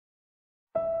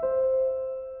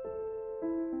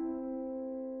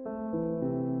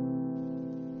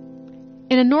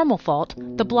In a normal fault,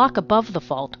 the block above the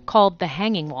fault, called the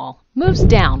hanging wall, moves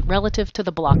down relative to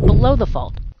the block below the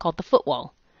fault, called the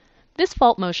footwall. This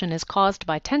fault motion is caused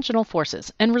by tensional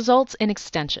forces and results in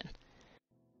extension.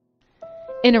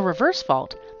 In a reverse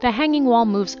fault, the hanging wall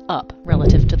moves up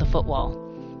relative to the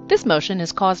footwall. This motion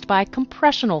is caused by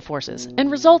compressional forces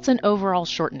and results in overall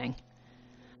shortening.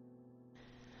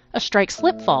 A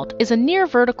strike-slip fault is a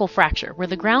near-vertical fracture where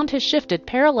the ground has shifted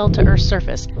parallel to Earth's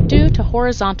surface due to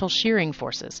horizontal shearing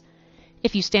forces.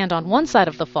 If you stand on one side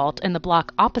of the fault and the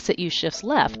block opposite you shifts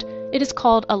left, it is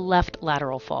called a left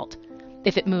lateral fault.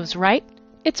 If it moves right,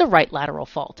 it's a right lateral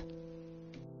fault.